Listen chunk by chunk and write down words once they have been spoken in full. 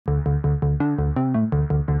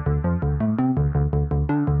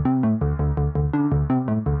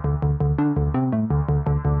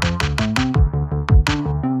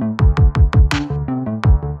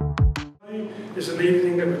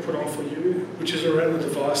which is around a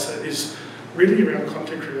device that is really around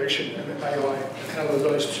content creation and AI, and how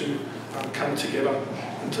those two come together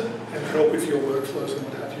and help with your workflows and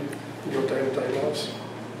what have you in your day-to-day lives.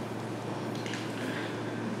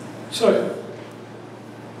 So,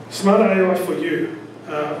 smart AI for you.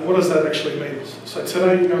 What does that actually mean? So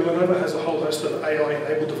today, Lenovo has a whole host of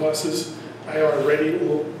AI-enabled devices, AI-ready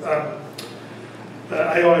or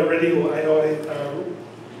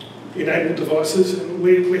AI-enabled devices, and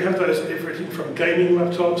we have those everything from gaming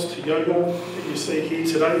laptops to yoga that you see here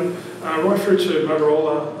today, right through to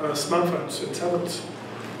Motorola smartphones and tablets.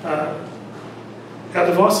 Our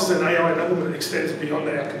devices and AI enablement extends beyond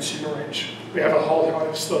our consumer range. We have a whole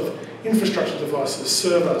host of infrastructure devices,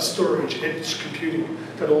 server, storage, edge computing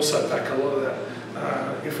that also back a lot of that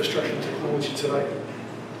infrastructure and technology today.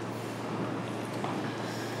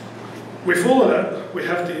 With all of that, we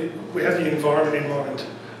have the environment in mind.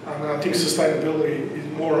 I think sustainability is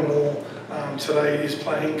more and more today is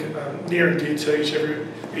playing near and dear to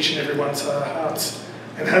each and everyone's hearts,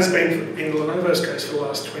 and has been in Lenovo's case for the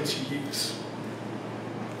last 20 years.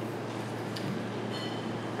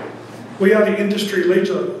 We are the industry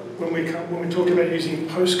leader when we talk about using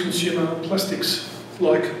post-consumer plastics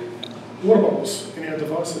like water bottles in our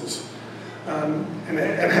devices. And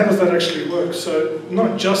how does that actually work? So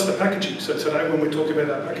not just the packaging. So today when we talk about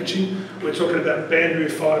our packaging, we're talking about bamboo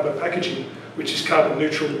fibre packaging, which is carbon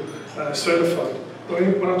neutral certified.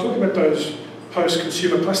 When I talk about those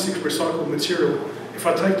post-consumer plastic recycled material, if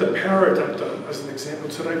I take the power adapter as an example,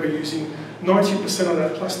 today we're using 90% of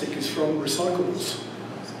that plastic is from recyclables.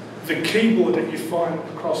 The keyboard that you find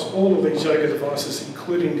across all of these yoga devices,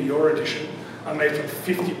 including the Aura Edition, are made from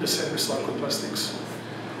 50% recycled plastics.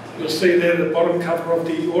 You'll see there the bottom cover of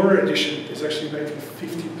the Aura Edition is actually made from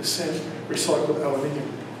 50% recycled aluminium.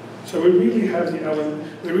 So we really have the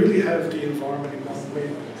environment in mind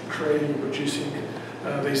when we're creating and producing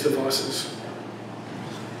these devices.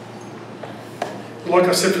 Like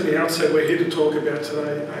I said from the outset, we're here to talk about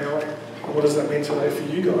today AI. And what does that mean today for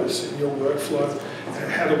you guys in your workflow,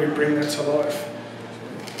 and how do we bring that to life?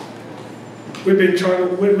 We've been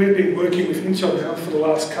working with Intel now for the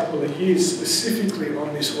last couple of years, specifically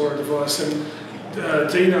on this Aura device, and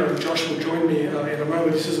Dino and Josh will join me in a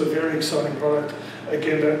moment. This is a very exciting product,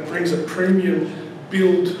 again, that brings a premium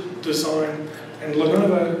build design, and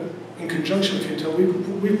Lenovo, in conjunction with Intel,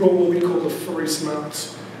 we brought what we call the 3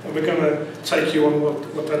 smarts, and we're going to take you on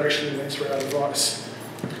what that actually means for our device.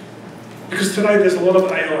 Because today there's a lot of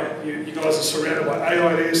AI. You guys are surrounded by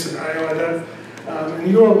AI this and AI that. And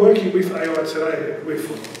you are working with AI today with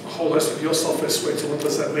a whole host of your software suites, and what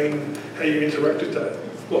does that mean and how you interact with that.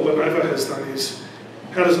 What Lenovo has done is,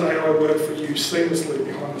 how does AI work for you seamlessly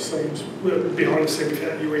behind the scenes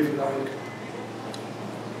without you even knowing?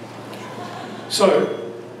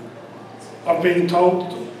 So, I've been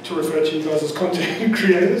told to refer to you guys as content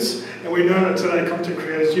creators, and we know that today content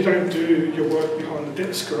creators, you don't do your work behind the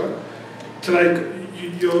desk, right? Today,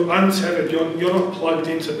 you're untethered, you're not plugged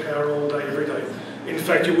into power all day, every day. In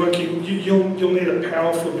fact, you're working, you'll need a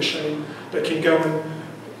powerful machine that can go and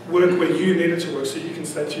work where you need it to work, so you can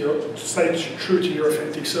stay true to your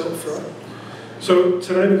authentic self, right? So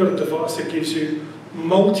today we've got a device that gives you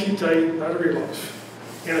multi-day battery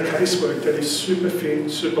life in a casework that is super thin,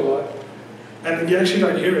 super light. And you actually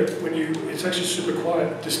don't hear it it's actually super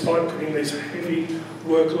quiet, despite putting these heavy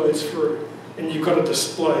workloads through. And you've got a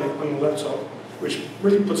display on the laptop, which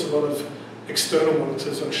really puts a lot of external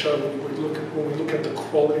monitors on show when we look at the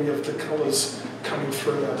quality of the colours coming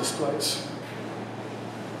through our displays.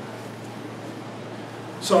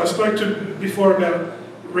 So I spoke before about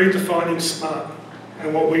redefining smart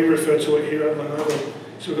and what we refer to it here at Lenovo.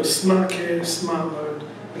 So we've got smart care, smart mode,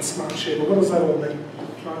 and smart share. But what does that all mean?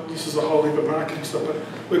 Right? This is a whole heap of marketing stuff, but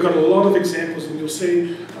we've got a lot of examples, and you'll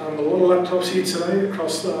see a lot of laptops here today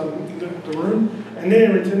across the room, and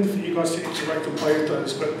they're intended for you guys to interact and play with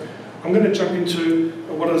those. But I'm going to jump into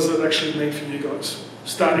what does that actually mean for you guys,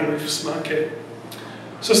 starting with smart care.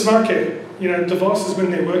 So smart care, devices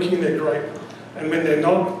when they're working, they're great, and when they're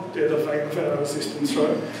not, they're the vein of our existence,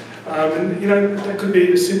 right? And that could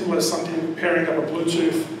be as simple as something pairing up a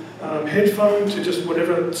Bluetooth headphone to just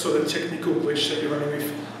whatever sort of technical glitch that you're running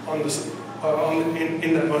with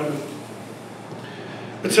in that moment.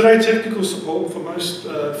 But today, technical support for most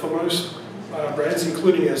brands,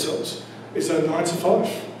 including ourselves, is a 9 to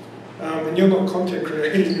 5. And you're not content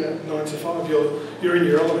creating at 9 to 5. You're in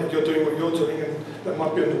your element. You're doing what you're doing, and that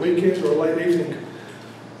might be on the weekend or a late evening.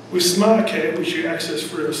 With Smart Care, which you access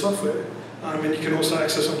through the software, and you can also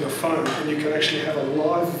access on your phone, and you can actually have a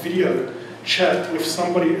live video chat with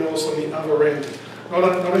somebody else on the other end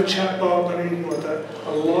not a chat bot, not anything like that.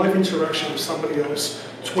 A live interaction with somebody else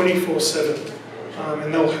 24/7,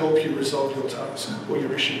 and they'll help you resolve your task or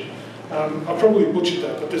your issue. I probably butchered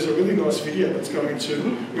that, but there's a really nice video that's going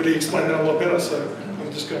to really explain that a lot better, so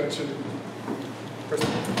I'm just going to press it.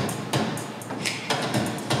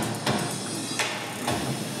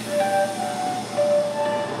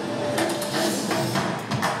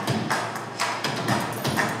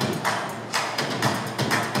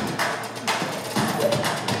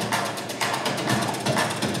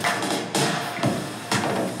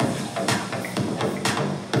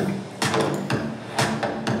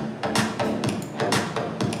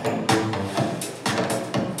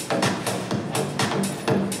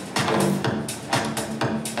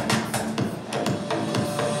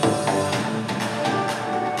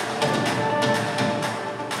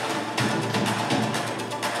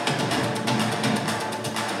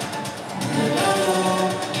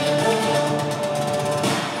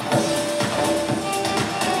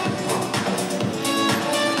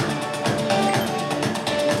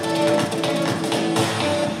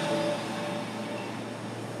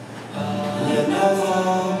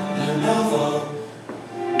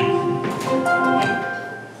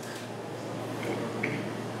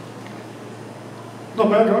 Not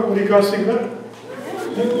bad, right? What do you guys think of that?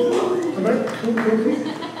 Not bad? Cool.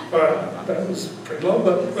 Alright, that was pretty long,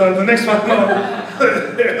 but the next one,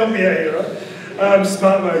 help me out here, right?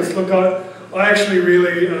 Smart modes. Look, I actually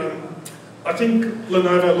really, I think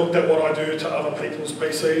Lenovo looked at what I do to other people's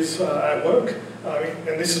PCs at work,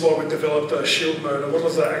 and this is why we developed a shield mode. And what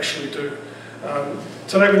does that actually do?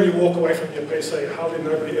 Today when you walk away from your PC, hardly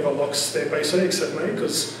nobody ever locks their PC except me,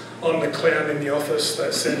 because I'm the clown in the office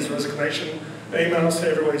that sends resignation emails to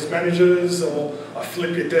everybody's managers, or I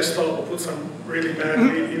flip your desktop or put some really mad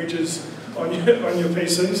images on your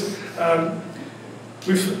PCs.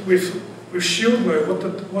 With shield mode,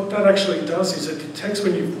 what that actually does is it detects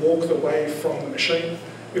when you've walked away from the machine.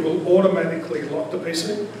 It will automatically lock the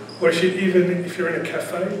PC, or even if you're in a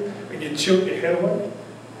cafe and you tilt your head away,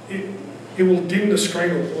 it will dim the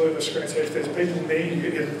screen or blur the screen, so if there's people near you,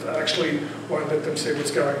 it actually won't let them see what's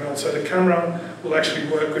going on. So the camera will actually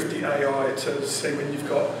work with the AI to see when you've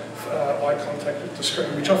got eye contact with the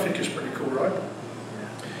screen, which I think is pretty cool, right?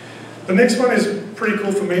 The next one is pretty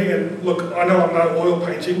cool for me, and look, I know I'm no oil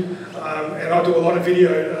painting, and I do a lot of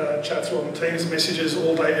video chats on Teams messages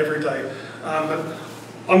all day, every day, but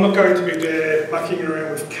I'm not going to be there mucking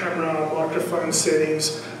around with camera, microphone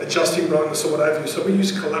settings, adjusting brightness or what have you. So we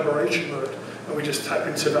use collaboration mode, and we just tap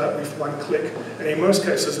into that with one click. And in most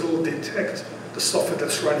cases, it will detect the software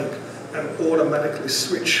that's running and automatically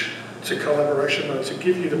switch to collaboration mode to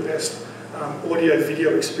give you the best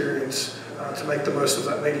audio-video experience to make the most of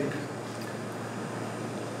that meeting.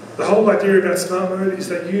 The whole idea about smart mode is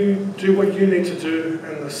that you do what you need to do,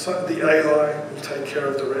 and the AI will take care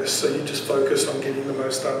of the rest. So you just focus on getting the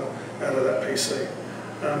most done out of that PC.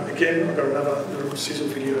 Again, I've got another little sizzle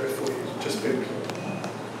video for you, just bear with me.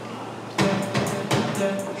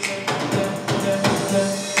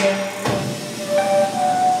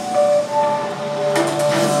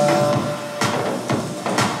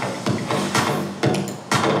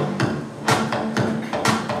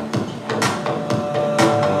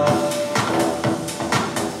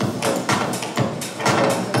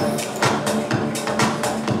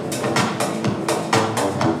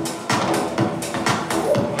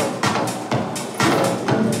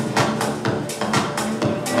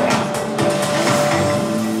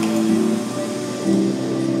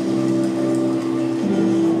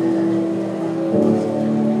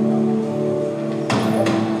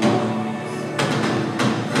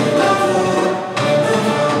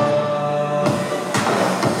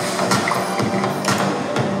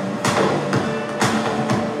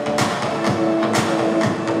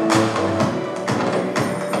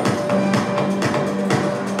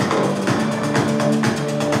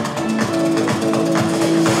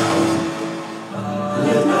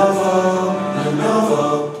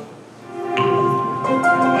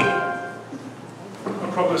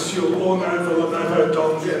 You'll all know the Lenovo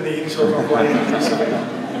dong and the Intel Alright.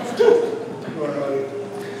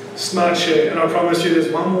 Smart Share, and I promise you there's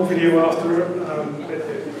one more video after it.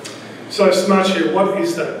 So Smart Share, what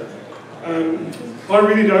is that? I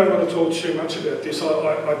really don't want to talk too much about this.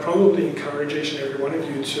 I probably encourage each and every one of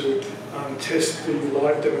you to test the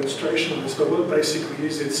live demonstration of this, but what it basically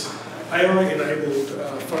is, it's AI-enabled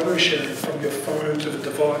photo sharing from your phone to the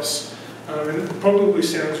device. And it probably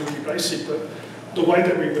sounds really basic, but the way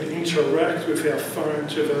that we would interact with our phone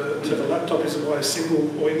to the laptop is via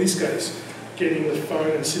simple, or in this case, getting the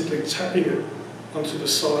phone and simply tapping it onto the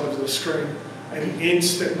side of the screen. and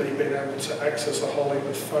instantly being able to access a whole heap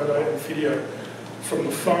of photo and video from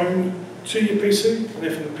the phone to your PC, and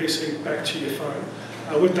then from the PC back to your phone.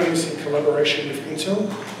 We've done this in collaboration with Intel.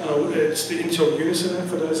 It's the Intel Lunar Lake,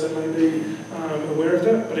 for those that may be aware of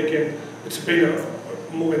that, but again, it's been a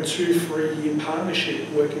more than 2-3 year partnership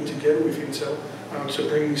working together with Intel to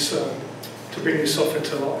bring this software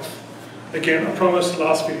to life. Again, I promise,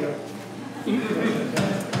 last video.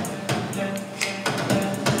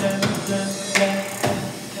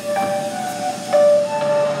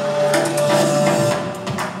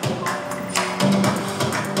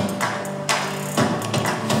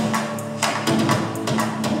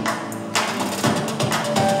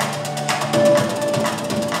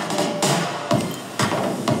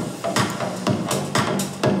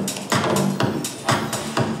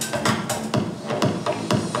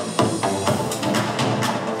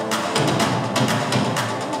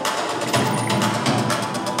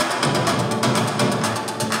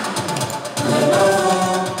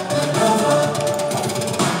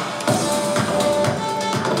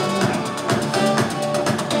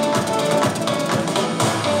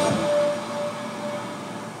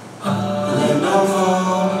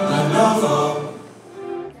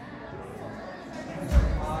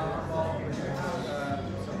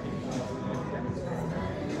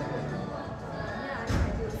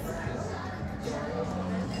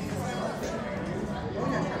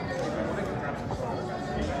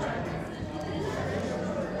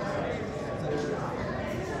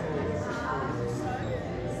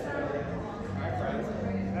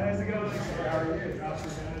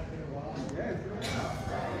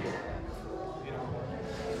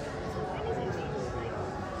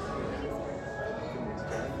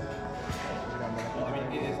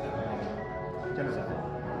 Jennifer.